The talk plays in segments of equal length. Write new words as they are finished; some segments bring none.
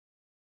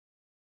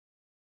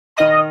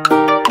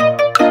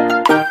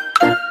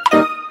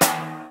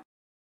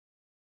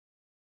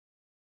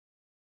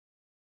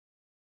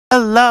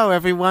Hello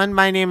everyone,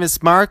 my name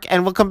is Mark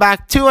and welcome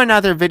back to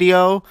another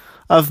video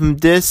of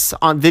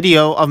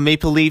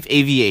Maple Leaf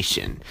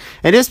Aviation.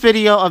 In this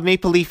video of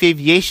Maple Leaf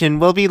Aviation,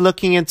 we'll be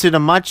looking into the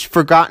much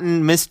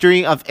forgotten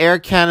mystery of Air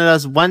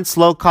Canada's once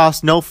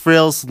low-cost,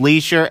 no-frills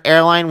leisure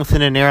airline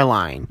within an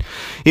airline.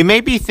 You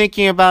may be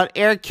thinking about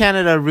Air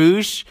Canada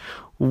Rouge,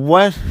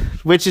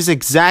 which is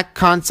exact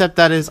concept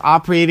that is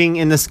operating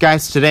in the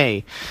skies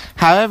today.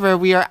 However,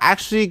 we are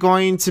actually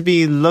going to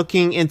be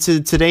looking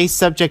into today's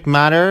subject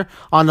matter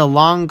on the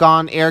long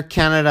gone Air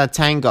Canada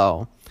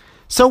Tango.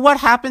 So what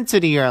happened to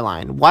the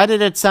airline? Why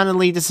did it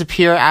suddenly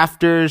disappear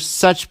after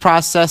such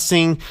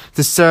processing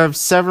to serve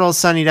several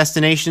sunny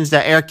destinations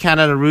that Air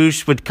Canada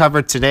Rouge would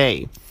cover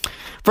today?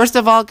 First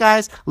of all,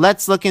 guys,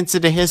 let's look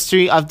into the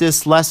history of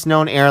this less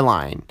known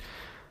airline.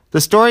 The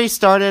story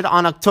started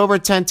on October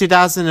 10,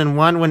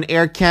 2001 when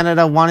Air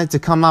Canada wanted to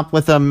come up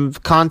with a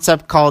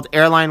concept called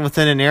airline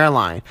within an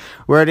airline,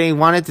 where they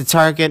wanted to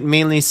target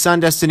mainly sun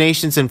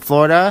destinations in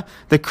Florida,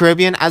 the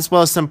Caribbean, as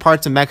well as some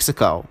parts of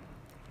Mexico.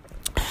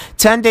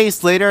 10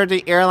 days later,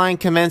 the airline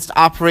commenced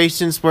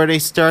operations where they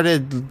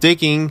started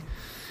digging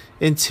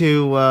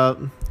into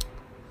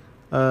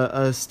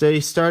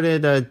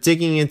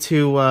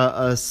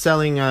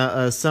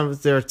selling some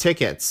of their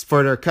tickets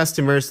for their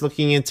customers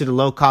looking into the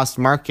low-cost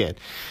market.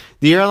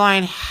 The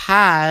airline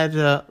had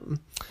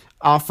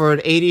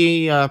offered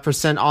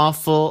 80%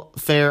 off full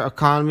fare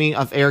economy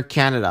of Air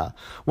Canada.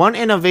 One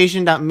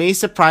innovation that may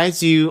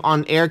surprise you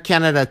on Air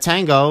Canada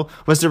Tango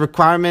was the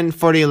requirement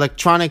for the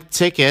electronic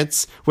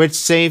tickets, which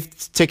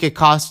saved ticket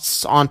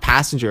costs on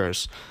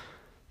passengers.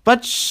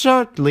 But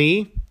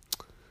shortly,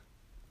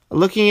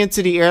 looking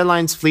into the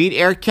airline's fleet,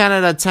 Air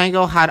Canada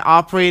Tango had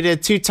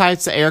operated two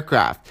types of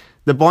aircraft,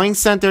 the Boeing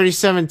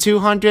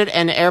 737-200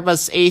 and the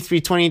Airbus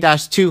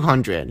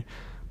A320-200.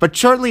 But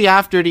shortly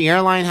after, the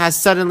airline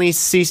has suddenly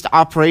ceased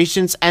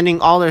operations, ending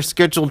all their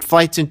scheduled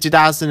flights in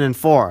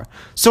 2004.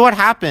 So what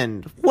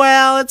happened?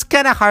 Well, it's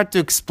kind of hard to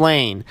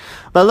explain.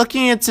 But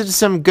looking into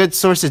some good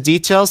source of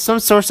details, some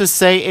sources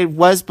say it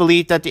was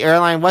believed that the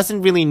airline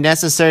wasn't really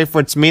necessary for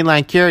its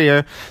mainland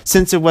carrier,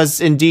 since it was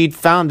indeed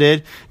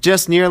founded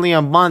just nearly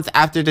a month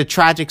after the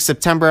tragic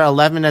September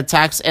 11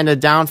 attacks and the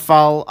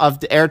downfall of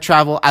the air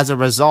travel as a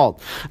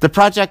result. The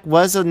project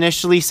was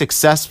initially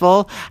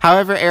successful.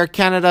 However, Air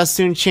Canada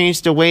soon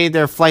changed the way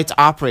their flights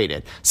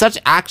operated. Such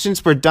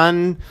actions were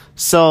done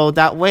so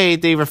that way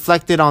they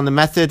reflected on the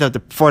method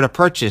for the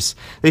purchase.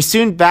 They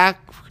soon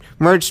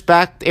merged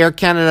back Air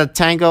Canada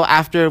Tango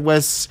after it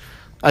was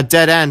a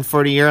dead end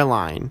for the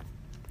airline.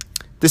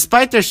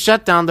 Despite their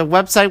shutdown, the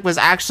website was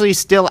actually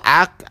still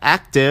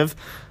active,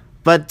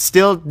 but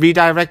still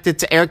redirected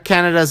to Air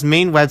Canada's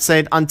main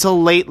website until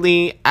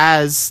lately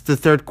as the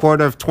third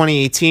quarter of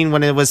 2018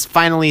 when it was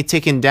finally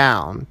taken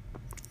down.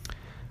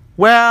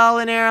 Well,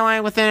 an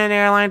airline within an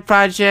airline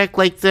project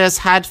like this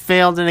had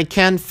failed and it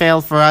can fail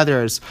for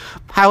others.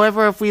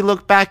 However, if we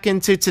look back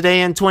into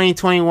today in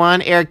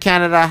 2021, Air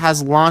Canada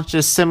has launched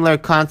a similar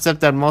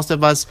concept that most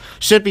of us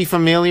should be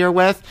familiar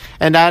with,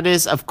 and that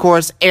is, of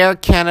course, Air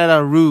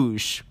Canada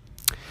Rouge.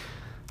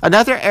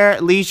 Another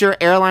leisure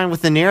airline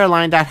within an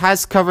airline that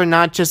has covered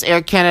not just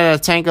Air Canada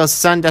Tango's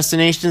sun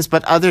destinations,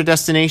 but other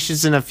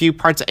destinations in a few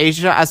parts of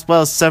Asia, as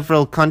well as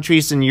several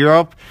countries in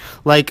Europe,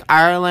 like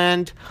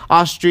Ireland,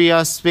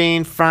 Austria,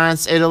 Spain,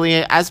 France, Italy,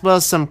 as well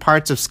as some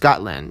parts of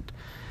Scotland.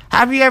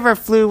 Have you ever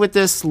flew with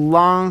this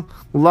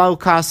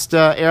low-cost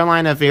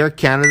airline of Air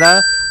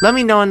Canada? Let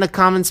me know in the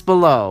comments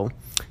below.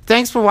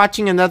 Thanks for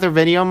watching another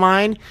video of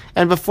mine,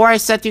 and before I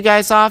set you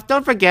guys off,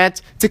 don't forget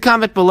to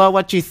comment below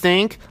what you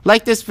think,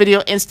 like this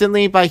video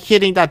instantly by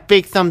hitting that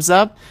big thumbs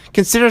up,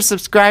 consider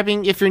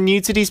subscribing if you're new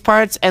to these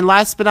parts, and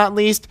last but not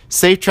least,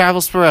 safe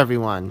travels for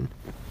everyone.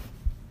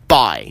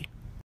 Bye.